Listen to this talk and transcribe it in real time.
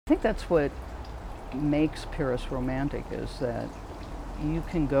think that's what makes Paris romantic, is that you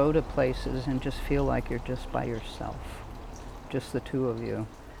can go to places and just feel like you're just by yourself, just the two of you,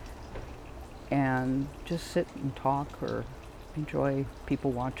 and just sit and talk or enjoy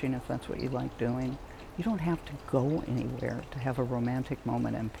people watching if that's what you like doing. You don't have to go anywhere to have a romantic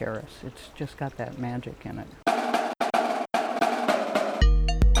moment in Paris. It's just got that magic in it.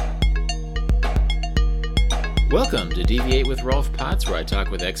 Welcome to Deviate with Rolf Potts, where I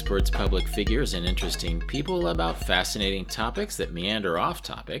talk with experts, public figures, and interesting people about fascinating topics that meander off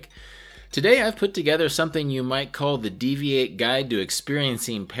topic. Today I've put together something you might call the Deviate Guide to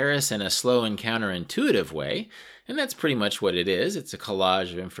Experiencing Paris in a Slow and Counterintuitive Way, and that's pretty much what it is. It's a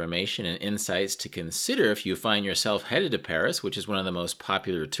collage of information and insights to consider if you find yourself headed to Paris, which is one of the most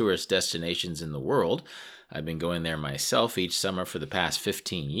popular tourist destinations in the world. I've been going there myself each summer for the past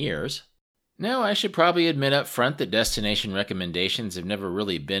 15 years. Now, I should probably admit up front that destination recommendations have never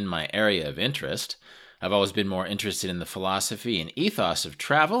really been my area of interest. I've always been more interested in the philosophy and ethos of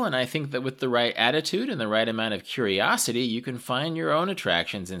travel, and I think that with the right attitude and the right amount of curiosity, you can find your own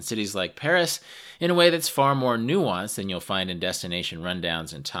attractions in cities like Paris in a way that's far more nuanced than you'll find in destination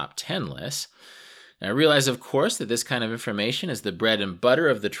rundowns and top 10 lists. Now, I realize, of course, that this kind of information is the bread and butter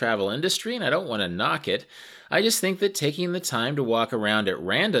of the travel industry, and I don't want to knock it. I just think that taking the time to walk around at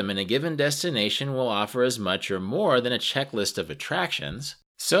random in a given destination will offer as much or more than a checklist of attractions.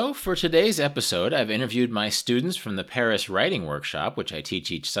 So, for today's episode, I've interviewed my students from the Paris Writing Workshop, which I teach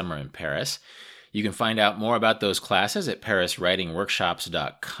each summer in Paris. You can find out more about those classes at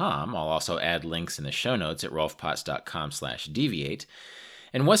pariswritingworkshops.com. I'll also add links in the show notes at rolfpotts.com/deviate.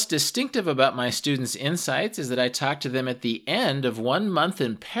 And what's distinctive about my students' insights is that I talk to them at the end of 1 month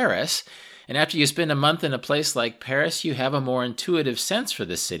in Paris. And after you spend a month in a place like Paris, you have a more intuitive sense for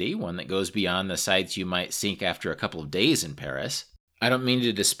the city, one that goes beyond the sights you might seek after a couple of days in Paris. I don't mean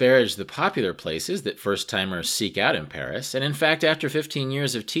to disparage the popular places that first-timers seek out in Paris. And in fact, after 15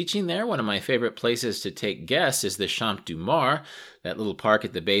 years of teaching there, one of my favorite places to take guests is the Champ du Mars, that little park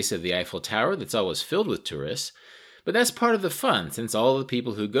at the base of the Eiffel Tower that's always filled with tourists. But that's part of the fun, since all the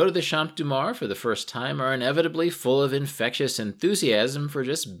people who go to the Champ du Mars for the first time are inevitably full of infectious enthusiasm for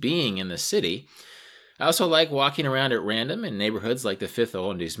just being in the city. I also like walking around at random in neighborhoods like the 5th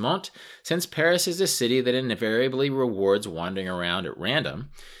arrondissement, since Paris is a city that invariably rewards wandering around at random.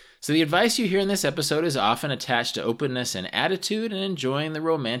 So the advice you hear in this episode is often attached to openness and attitude and enjoying the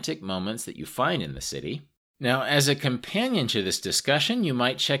romantic moments that you find in the city. Now, as a companion to this discussion, you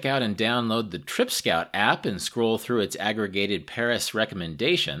might check out and download the TripScout app and scroll through its aggregated Paris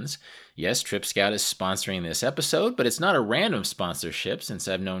recommendations. Yes, TripScout is sponsoring this episode, but it's not a random sponsorship, since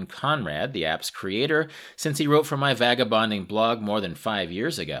I've known Conrad, the app's creator, since he wrote for my vagabonding blog more than 5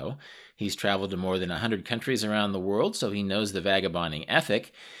 years ago. He's traveled to more than 100 countries around the world, so he knows the vagabonding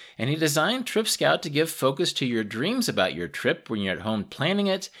ethic. And he designed TripScout to give focus to your dreams about your trip when you're at home planning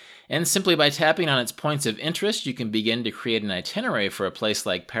it. And simply by tapping on its points of interest, you can begin to create an itinerary for a place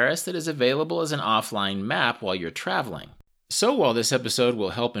like Paris that is available as an offline map while you're traveling. So while this episode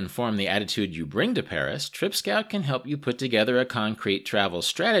will help inform the attitude you bring to Paris, TripScout can help you put together a concrete travel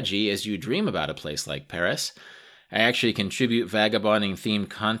strategy as you dream about a place like Paris. I actually contribute vagabonding-themed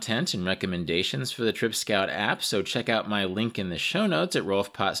content and recommendations for the TripScout app, so check out my link in the show notes at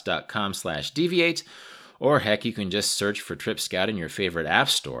rolfpotts.com/deviate, or heck, you can just search for TripScout in your favorite app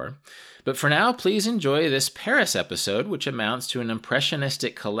store. But for now, please enjoy this Paris episode, which amounts to an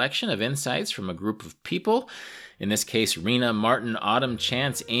impressionistic collection of insights from a group of people, in this case, Rena, Martin, Autumn,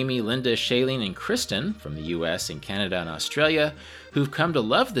 Chance, Amy, Linda, Shailene, and Kristen from the US and Canada and Australia, who've come to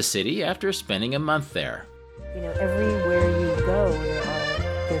love the city after spending a month there. You know, everywhere you go,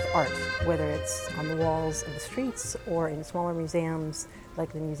 there's art, whether it's on the walls of the streets or in smaller museums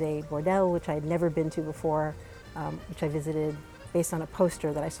like the Musée Bourdelle, which I had never been to before, which I visited based on a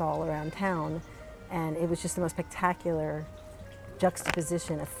poster that I saw all around town. And it was just the most spectacular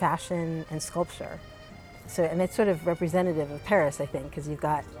juxtaposition of fashion and sculpture. So, and it's sort of representative of Paris, I think, because you've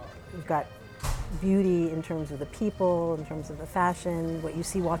got beauty in terms of the people, in terms of the fashion, what you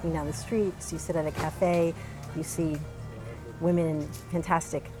see walking down the streets. You sit at a cafe, you see women in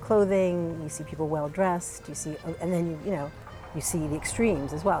fantastic clothing, you see people well dressed, you see, and then you see the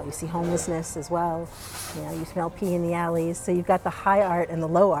extremes as well. You see homelessness as well. You smell pee in the alleys. So you've got the high art and the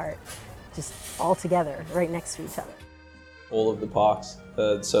low art just all together right next to each other. All of the parks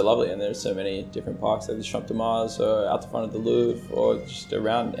are so lovely, and there's so many different parks like the Champ de Mars or out the front of the Louvre or just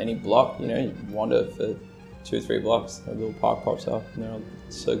around any block. You wander for 2 or 3 blocks, a little park pops up and they're all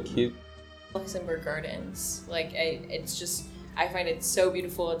so cute. Luxembourg Gardens, I find it so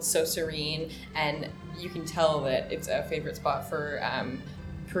beautiful, it's so serene, and you can tell that it's a favorite spot for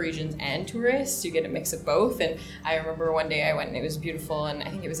Parisians and tourists. You get a mix of both. And I remember one day I went and it was beautiful, and I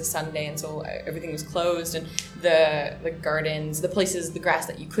think it was a Sunday, and so everything was closed, and the gardens, the places, the grass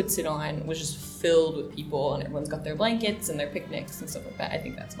that you could sit on was just filled with people, and everyone's got their blankets and their picnics and stuff like that. I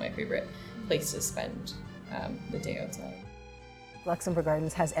think that's my favorite place to spend the day outside. Luxembourg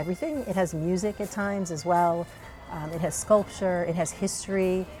Gardens has everything. It has music at times as well. It has sculpture, it has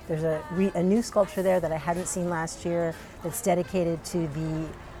history. There's a new sculpture there that I hadn't seen last year that's dedicated to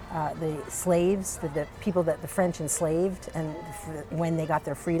the slaves, the people that the French enslaved, and when they got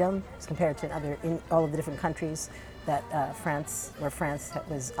their freedom, as compared to in all of the different countries that France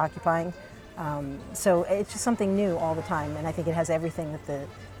was occupying. So it's just something new all the time, and I think it has everything that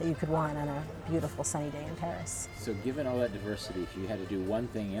you could want on a beautiful sunny day in Paris. So given all that diversity, if you had to do one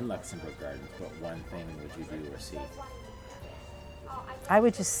thing in Luxembourg Gardens, what one thing would you do or see? I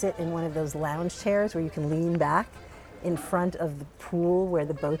would just sit in one of those lounge chairs where you can lean back in front of the pool where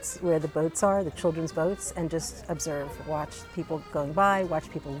the boats are, the children's boats, and just observe, watch people going by, watch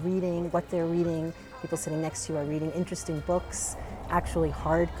people reading, what they're reading. People sitting next to you are reading interesting books, actually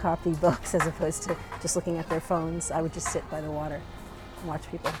hard copy books as opposed to just looking at their phones. I would just sit by the water and watch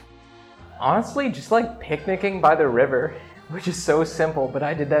people. Honestly, just like picnicking by the river, which is so simple, but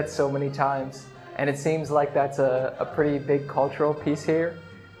I did that so many times. And it seems like that's a pretty big cultural piece here,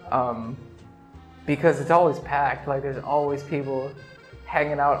 because it's always packed. Like there's always people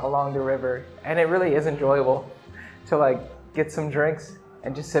hanging out along the river, and it really is enjoyable to like get some drinks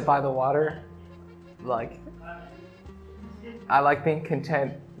and just sit by the water. Like, I like being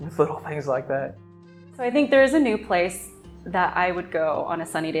content with little things like that. So I think there's a new place that I would go on a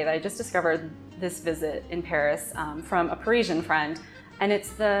sunny day that I just discovered this visit in Paris from a Parisian friend, and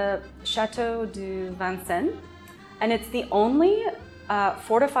it's the Chateau du Vincennes, and it's the only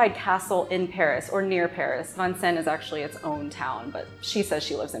fortified castle in Paris or near Paris. Vincennes is actually its own town, but she says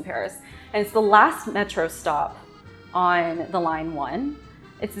she lives in Paris, and it's the last metro stop on the Line 1.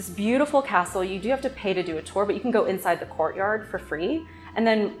 It's this beautiful castle. You do have to pay to do a tour, but you can go inside the courtyard for free. And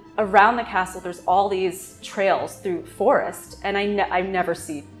then around the castle, there's all these trails through forest, and I never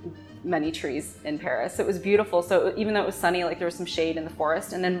see many trees in Paris. It was beautiful. So even though it was sunny, like there was some shade in the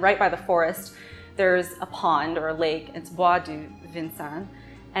forest. And then right by the forest, there's a pond or a lake. It's Bois du Vincennes,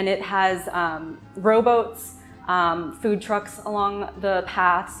 and it has rowboats, food trucks along the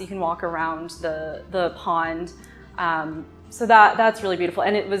paths. You can walk around the pond. So that's really beautiful,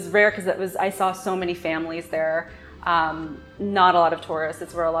 and it was rare because I saw so many families there. Not a lot of tourists.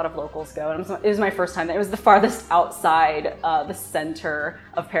 It's where a lot of locals go. And it was my first time there. It was the farthest outside the center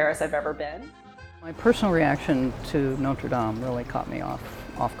of Paris I've ever been. My personal reaction to Notre Dame really caught me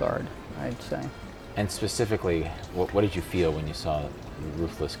off guard, I'd say. And specifically, what did you feel when you saw the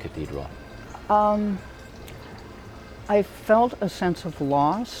roofless cathedral? I felt a sense of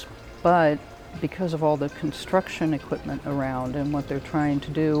loss, but because of all the construction equipment around and what they're trying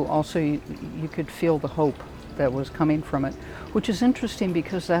to do, also you could feel the hope that was coming from it, which is interesting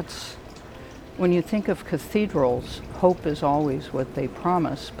because that's, when you think of cathedrals, hope is always what they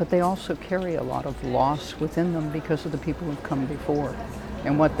promise, but they also carry a lot of loss within them because of the people who've come before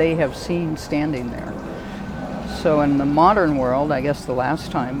and what they have seen standing there. So in the modern world, I guess the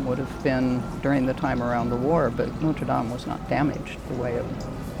last time would have been during the time around the war, but Notre Dame was not damaged the way it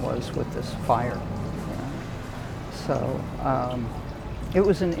was with this fire. So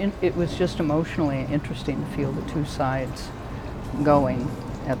it was just emotionally interesting to feel the two sides going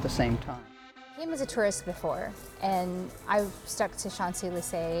at the same time. I came as a tourist before, and I stuck to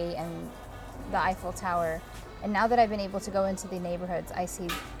Champs-Élysées and the Eiffel Tower. And now that I've been able to go into the neighborhoods, I see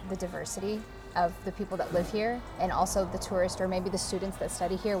the diversity of the people that live here, and also the tourists or maybe the students that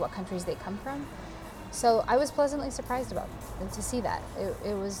study here, what countries they come from. So I was pleasantly surprised to see that.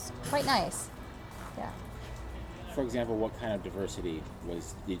 It was quite nice. Yeah. For example, what kind of diversity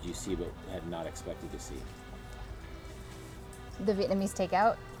did you see but had not expected to see? The Vietnamese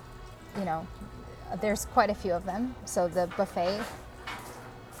takeout, there's quite a few of them. So the buffet,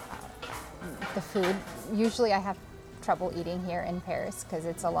 the food, usually I have trouble eating here in Paris because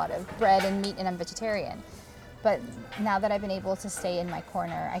it's a lot of bread and meat and I'm vegetarian. But now that I've been able to stay in my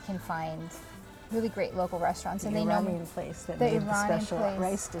corner, I can find really great local restaurants, and the they know Iranian place that the made the Iranian special place.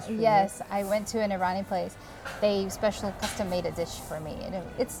 rice dish for Yes, I went to an Iranian place. They custom made a dish for me, and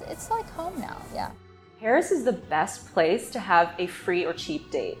it's like home now. Yeah. Paris is the best place to have a free or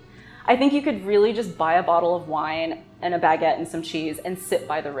cheap date. I think you could really just buy a bottle of wine and a baguette and some cheese and sit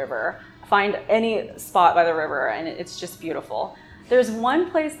by the river. Find any spot by the river, and it's just beautiful. There's one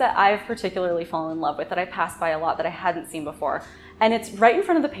place that I've particularly fallen in love with that I pass by a lot that I hadn't seen before, and it's right in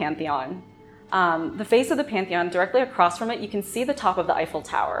front of the Pantheon. the face of the Pantheon, directly across from it, you can see the top of the Eiffel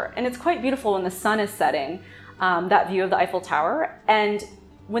Tower. And it's quite beautiful when the sun is setting, that view of the Eiffel Tower. And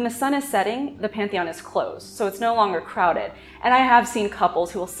when the sun is setting, the Pantheon is closed, so it's no longer crowded. And I have seen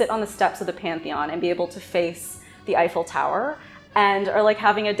couples who will sit on the steps of the Pantheon and be able to face the Eiffel Tower and are like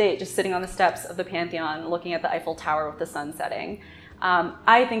having a date, just sitting on the steps of the Pantheon, looking at the Eiffel Tower with the sun setting.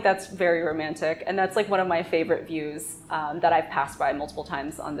 I think that's very romantic, and that's like one of my favorite views that I've passed by multiple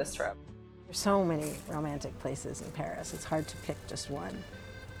times on this trip. There's so many romantic places in Paris. It's hard to pick just one.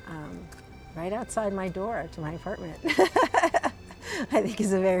 Right outside my door to my apartment, I think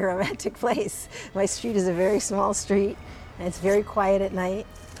is a very romantic place. My street is a very small street, and it's very quiet at night.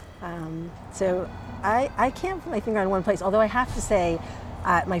 So I can't put my finger on one place, although I have to say,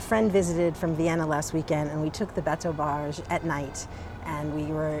 my friend visited from Vienna last weekend, and we took the Bateau Barge at night, and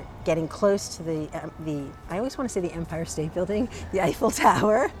we were getting close to the I always want to say the Empire State Building, the Eiffel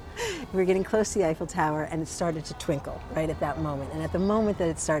Tower. We were getting close to the Eiffel Tower, and it started to twinkle right at that moment. And at the moment that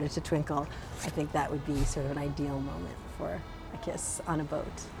it started to twinkle, I think that would be sort of an ideal moment for a kiss on a boat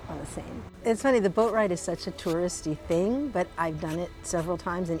on the Seine. It's funny, the boat ride is such a touristy thing, but I've done it several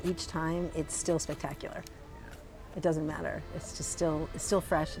times, and each time it's still spectacular. It doesn't matter. It's just it's still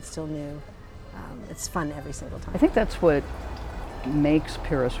fresh. It's still new. It's fun every single time. I think that's what makes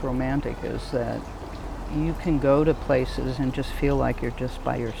Paris romantic, is that you can go to places and just feel like you're just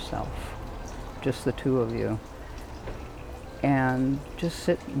by yourself, just the two of you, and just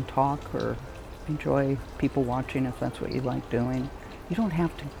sit and talk or enjoy people watching if that's what you like doing. You don't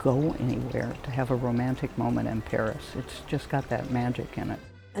have to go anywhere to have a romantic moment in Paris. It's just got that magic in it.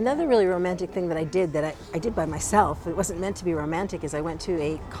 Another really romantic thing that I did I did by myself, it wasn't meant to be romantic, is I went to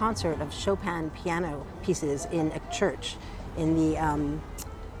a concert of Chopin piano pieces in a church in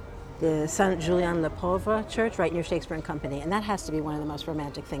the Saint-Julien-le-Pauvre church right near Shakespeare and Company, and that has to be one of the most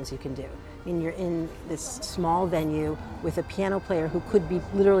romantic things you can do. I mean, you're in this small venue with a piano player who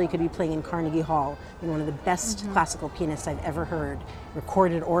literally could be playing in Carnegie Hall, one of the best classical pianists I've ever heard,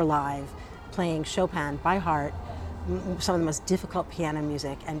 recorded or live, playing Chopin by heart, some of the most difficult piano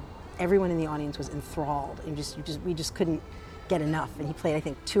music, and everyone in the audience was enthralled, and we just couldn't get enough. And he played, I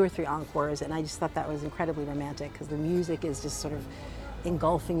think, 2 or 3 encores, and I just thought that was incredibly romantic, because the music is just sort of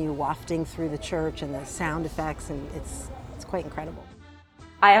engulfing you, wafting through the church, and the sound effects, and it's quite incredible.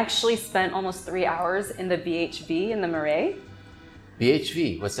 I actually spent almost 3 hours in the VHV in the Marais.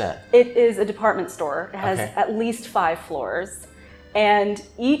 VHV, what's that? It is a department store. It has at least 5 floors, and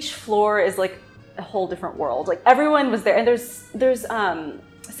each floor is like a whole different world. Like, everyone was there, and there's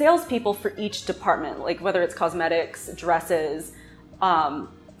salespeople for each department, like whether it's cosmetics, dresses,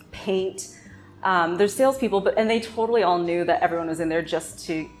 paint. There's salespeople, and they totally all knew that everyone was in there just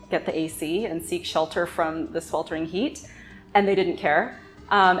to get the AC and seek shelter from the sweltering heat, and they didn't care.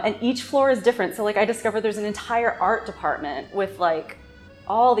 And each floor is different. So like, I discovered there's an entire art department with like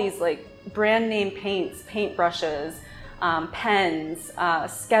all these like brand name paints, paintbrushes, pens,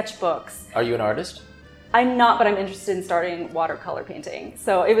 sketchbooks. Are you an artist? I'm not, but I'm interested in starting watercolor painting.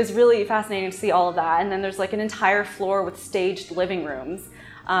 So it was really fascinating to see all of that. And then there's like an entire floor with staged living rooms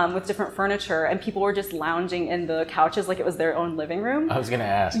with different furniture, and people were just lounging in the couches like it was their own living room. I was gonna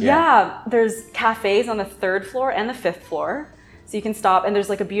ask. Yeah, there's cafes on the 3rd floor and the 5th floor. So you can stop, and there's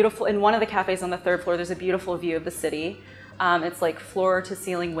like in one of the cafes on the 3rd floor, there's a beautiful view of the city. It's like floor to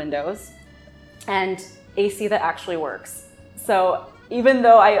ceiling windows and AC that actually works. So even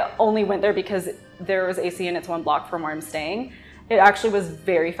though I only went there because there was AC and it's 1 block from where I'm staying, it actually was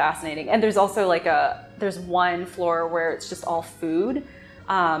very fascinating. And there's also like there's one floor where it's just all food,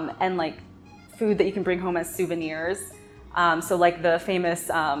 and like food that you can bring home as souvenirs. So like the famous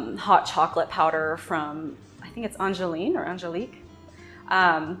hot chocolate powder from, I think it's Angeline or Angelique.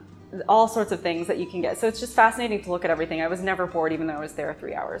 All sorts of things that you can get. So it's just fascinating to look at everything. I was never bored, even though I was there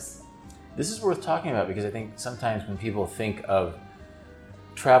 3 hours. This is worth talking about, because I think sometimes when people think of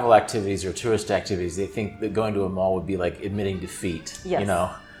travel activities or tourist activities, they think that going to a mall would be like admitting defeat. Yes. You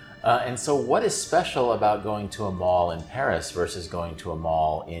know? And so what is special about going to a mall in Paris versus going to a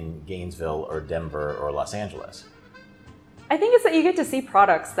mall in Gainesville or Denver or Los Angeles? I think it's that you get to see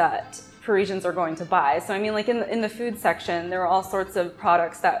products that Parisians are going to buy. So I mean, like in the food section, there are all sorts of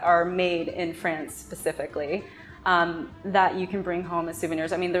products that are made in France specifically, that you can bring home as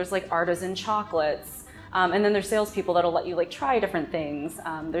souvenirs. I mean, there's like artisan chocolates, and then there's salespeople that'll let you like try different things.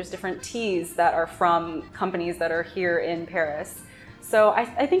 There's different teas that are from companies that are here in Paris. So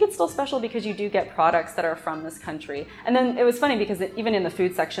I think it's still special because you do get products that are from this country. And then it was funny because even in the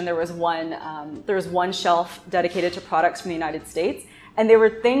food section, there was one shelf dedicated to products from the United States. And they were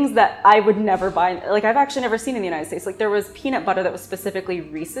things that I would never buy. Like, I've actually never seen in the United States. Like, there was peanut butter that was specifically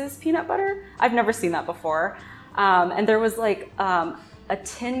Reese's peanut butter. I've never seen that before. And there was like a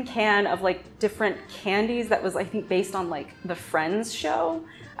tin can of like different candies that was, I think, based on like the Friends show.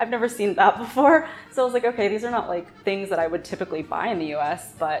 I've never seen that before. So I was like, okay, these are not like things that I would typically buy in the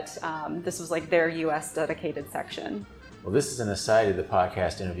US, but this was like their US dedicated section. Well, this is an aside of the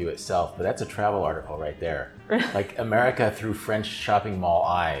podcast interview itself, but that's a travel article right there. Like America through French shopping mall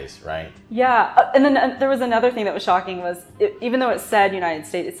eyes, right? Yeah, and then there was another thing that was shocking was, even though it said United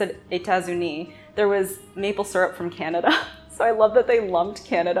States, it said États-Unis, there was maple syrup from Canada. So I love that they lumped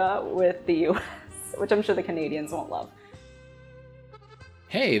Canada with the US, which I'm sure the Canadians won't love.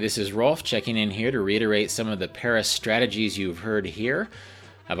 Hey, this is Rolf checking in here to reiterate some of the Paris strategies you've heard here.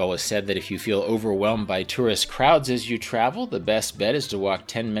 I've always said that if you feel overwhelmed by tourist crowds as you travel, the best bet is to walk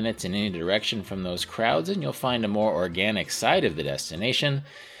 10 minutes in any direction from those crowds and you'll find a more organic side of the destination.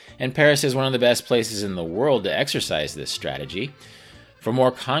 And Paris is one of the best places in the world to exercise this strategy. For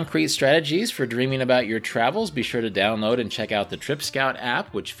more concrete strategies for dreaming about your travels, be sure to download and check out the TripScout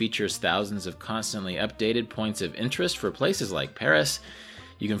app, which features thousands of constantly updated points of interest for places like Paris.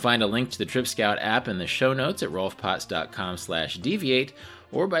 You can find a link to the TripScout app in the show notes at rolfpotts.com/deviate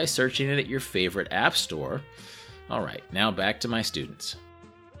or by searching it at your favorite app store. All right, now back to my students.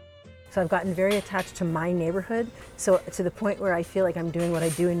 So I've gotten very attached to my neighborhood, so to the point where I feel like I'm doing what I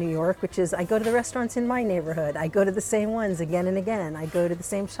do in New York, which is I go to the restaurants in my neighborhood. I go to the same ones again and again. I go to the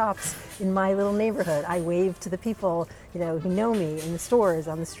same shops in my little neighborhood. I wave to the people, who know me in the stores,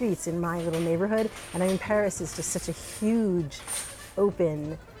 on the streets in my little neighborhood. And I mean, Paris is just such a huge,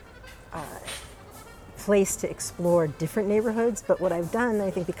 open place to explore different neighborhoods. But what I've done, I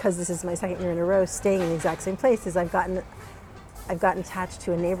think, because this is my second year in a row staying in the exact same place, is I've gotten attached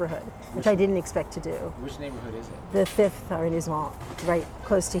to a neighborhood, which I didn't expect to do. Which neighborhood is it? The 5th arrondissement, right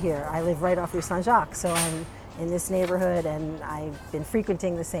close to here. I live right off Rue Saint-Jacques, so I'm in this neighborhood, and I've been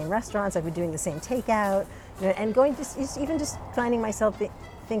frequenting the same restaurants. I've been doing the same takeout, and going just finding myself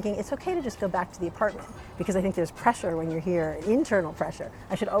thinking it's okay to just go back to the apartment, because I think there's pressure when you're here, internal pressure.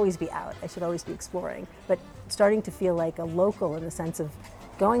 I should always be out. I should always be exploring. But starting to feel like a local in the sense of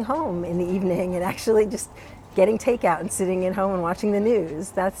going home in the evening and actually just getting takeout and sitting at home and watching the news,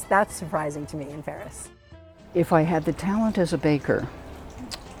 that's surprising to me in Paris. If I had the talent as a baker,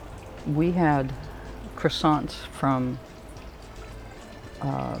 we had croissants from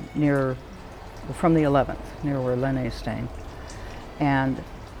the 11th, near where Len is staying. And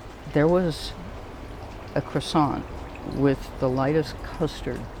there was a croissant with the lightest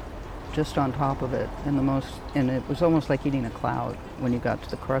custard just on top of it, and it was almost like eating a cloud when you got to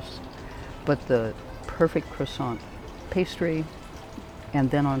the crust. But the perfect croissant pastry,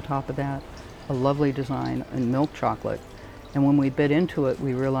 and then on top of that, a lovely design in milk chocolate. And when we bit into it,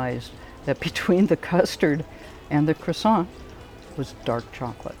 we realized that between the custard and the croissant was dark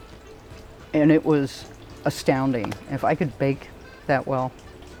chocolate. And it was astounding. If I could bake that well,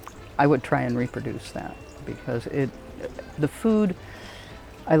 I would try and reproduce that, because the food,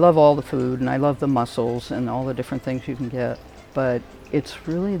 I love all the food and I love the mussels and all the different things you can get, but it's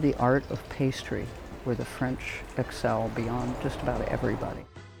really the art of pastry where the French excel beyond just about everybody.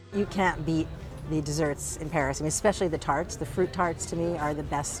 You can't beat the desserts in Paris. I mean, especially the tarts. The fruit tarts to me are the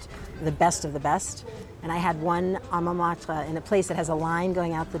best of the best. And I had one en Montmartre in a place that has a line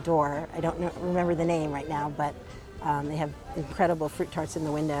going out the door. I don't remember the name right now, but they have incredible fruit tarts in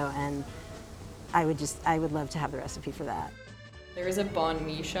the window, and I would love to have the recipe for that. There is a banh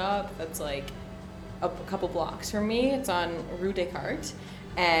mi shop that's like a couple blocks from me. It's on Rue Descartes,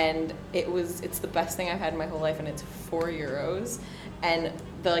 and it's the best thing I've had in my whole life, and it's €4. And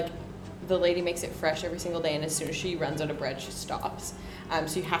the lady makes it fresh every single day, and as soon as she runs out of bread, she stops.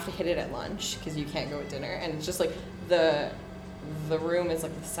 So you have to hit it at lunch because you can't go at dinner, and it's just like the room is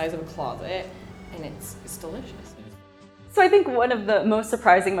like the size of a closet, and it's delicious. So I think one of the most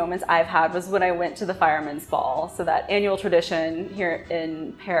surprising moments I've had was when I went to the Firemen's Ball. So that annual tradition here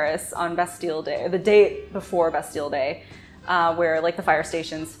in Paris on Bastille Day, or the day before Bastille Day, where like the fire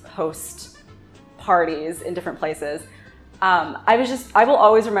stations host parties in different places. I will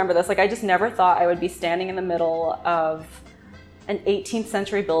always remember this. Like, I just never thought I would be standing in the middle of an 18th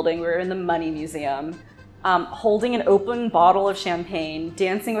century building. We were in the Money Museum, holding an open bottle of champagne,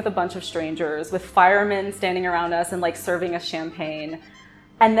 dancing with a bunch of strangers, with firemen standing around us and like serving us champagne.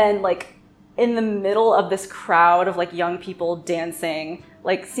 And then like in the middle of this crowd of like young people dancing,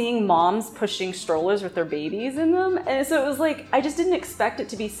 like seeing moms pushing strollers with their babies in them. And so it was like, I just didn't expect it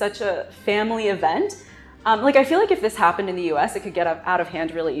to be such a family event. I feel like if this happened in the US, it could get out of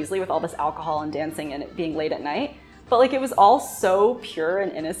hand really easily with all this alcohol and dancing and it being late at night. but like it was all so pure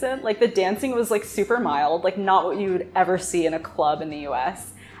and innocent. Like the dancing was like super mild, like not what you would ever see in a club in the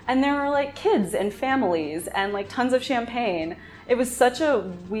US. And there were like kids and families and like tons of champagne. It was such a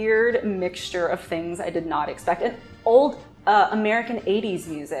weird mixture of things I did not expect. And old American 80s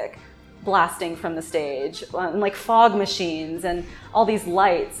music blasting from the stage, and like fog machines and all these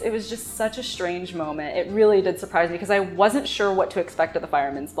lights. It was just such a strange moment. It really did surprise me because I wasn't sure what to expect at the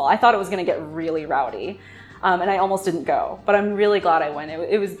Fireman's Ball. I thought it was going to get really rowdy, and I almost didn't go, but I'm really glad I went.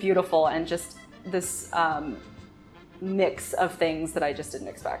 It was beautiful and just this mix of things that I just didn't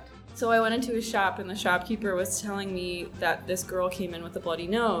expect. So I went into a shop and the shopkeeper was telling me that this girl came in with a bloody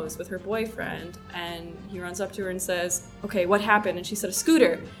nose with her boyfriend, and he runs up to her and says, "Okay, what happened?" And she said, "A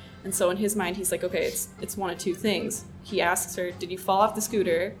scooter." And so in his mind, he's like, okay, it's one of two things. He asks her, "Did you fall off the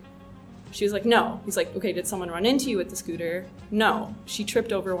scooter?" She was like, "No." He's like, "Okay, did someone run into you with the scooter?" "No, she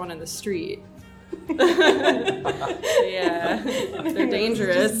tripped over one in the street." Yeah, they're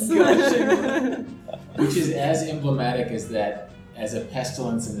dangerous. Which is as emblematic as a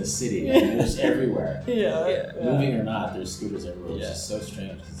pestilence in the city. They're just everywhere. Yeah. Moving or not, there's scooters everywhere. It's just so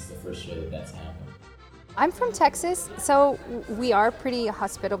strange because it's the first year that's happened. I'm from Texas, so we are pretty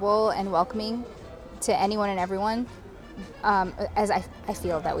hospitable and welcoming to anyone and everyone, as I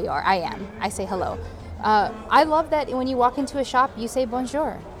feel that we are. I say hello. I love that when you walk into a shop, you say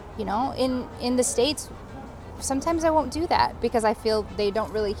bonjour. You know, in the States, sometimes I won't do that because I feel they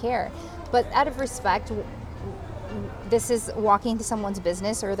don't really care. But out of respect, this is walking to someone's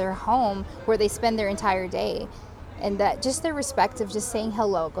business or their home where they spend their entire day. And that just the respect of just saying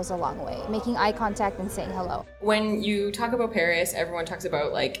hello goes a long way. Making eye contact and saying hello. When you talk about Paris, everyone talks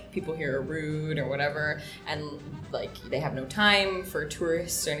about like people here are rude or whatever, and like they have no time for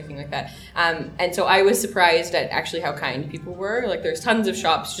tourists or anything like that. And so I was surprised at actually how kind people were. Like there's tons of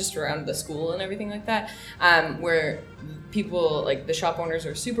shops just around the school and everything like that, where people, like the shop owners,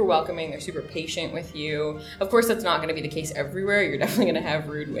 are super welcoming, they're super patient with you. Of course, that's not going to be the case everywhere. You're definitely going to have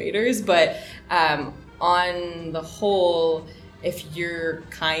rude waiters, but on the whole, if you're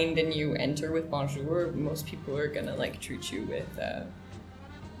kind and you enter with bonjour, most people are gonna like treat you with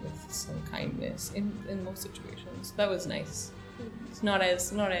some kindness in most situations. That was nice. It's not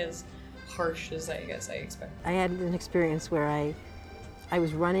as harsh as I guess I expected. I had an experience where I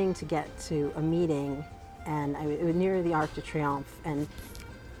was running to get to a meeting, and it was near the Arc de Triomphe, and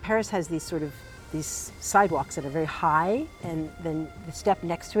Paris has these sidewalks that are very high, and then the step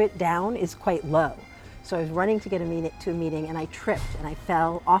next to it down is quite low. So I was running to get to a meeting, and I tripped and I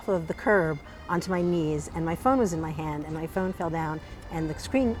fell off of the curb onto my knees, and my phone was in my hand, and my phone fell down and the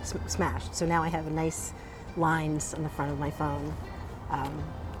screen smashed. So now I have nice lines on the front of my phone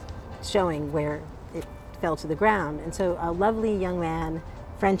showing where it fell to the ground. And so a lovely young man,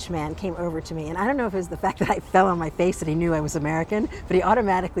 French man, came over to me, and I don't know if it was the fact that I fell on my face that he knew I was American, but he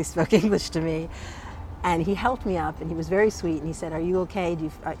automatically spoke English to me. And he helped me up, and he was very sweet, and he said, "Are you okay?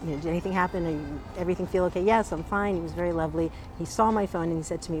 Did anything happen? Everything feel okay?" "Yes, I'm fine." He was very lovely. He saw my phone and he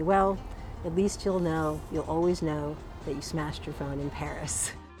said to me, "Well, at least you'll always know that you smashed your phone in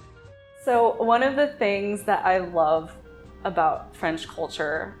Paris." So one of the things that I love about French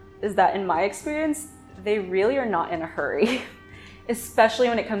culture is that in my experience, they really are not in a hurry, especially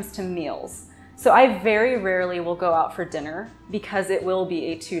when it comes to meals. So I very rarely will go out for dinner because it will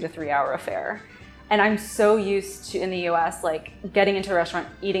be a 2 to 3 hour affair. And I'm so used to, in the US, like getting into a restaurant,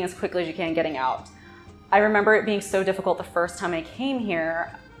 eating as quickly as you can, getting out. I remember it being so difficult the first time I came here.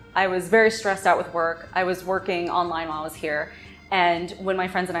 I was very stressed out with work. I was working online while I was here. And when my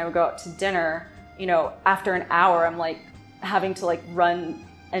friends and I would go out to dinner, you know, after an hour, I'm like having to like run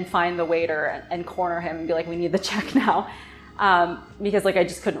and find the waiter and corner him and be like, "We need the check now." Because like I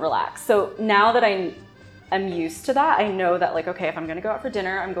just couldn't relax. So now that I'm used to that, I know that like, okay, if I'm gonna go out for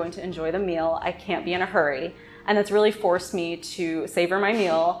dinner, I'm going to enjoy the meal. I can't be in a hurry. And that's really forced me to savor my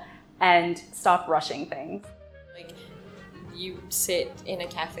meal and stop rushing things. Like you sit in a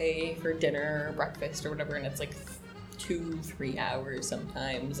cafe for dinner or breakfast or whatever, and it's like 2-3 hours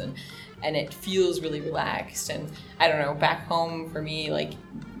sometimes, and it feels really relaxed. And I don't know, back home for me, like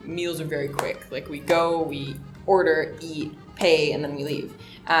meals are very quick. Like we go, we order, eat, pay, and then we leave.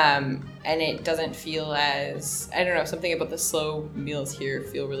 And it doesn't feel as, I don't know, something about the slow meals here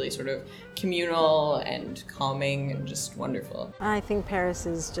feel really sort of communal and calming and just wonderful. I think Paris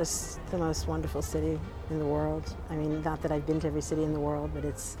is just the most wonderful city in the world. I mean, not that I've been to every city in the world, but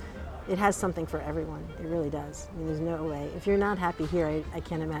it has something for everyone. It really does. I mean, there's no way. If you're not happy here, I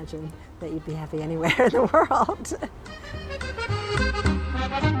can't imagine that you'd be happy anywhere in the world.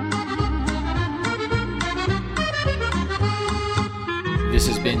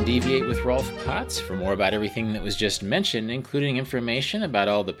 This has been Deviate with Rolf Potts. For more about everything that was just mentioned, including information about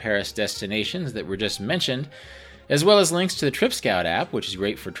all the Paris destinations that were just mentioned, as well as links to the TripScout app, which is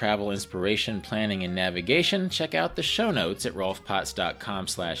great for travel inspiration, planning, and navigation, check out the show notes at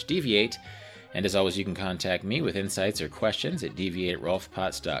rolfpotts.com/deviate. And as always, you can contact me with insights or questions at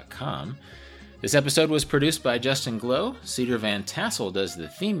deviate@rolfpotts.com. This episode was produced by Justin Glow. Cedar Van Tassel does the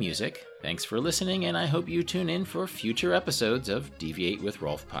theme music. Thanks for listening, and I hope you tune in for future episodes of Deviate with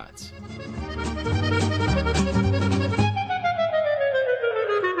Rolf Potts.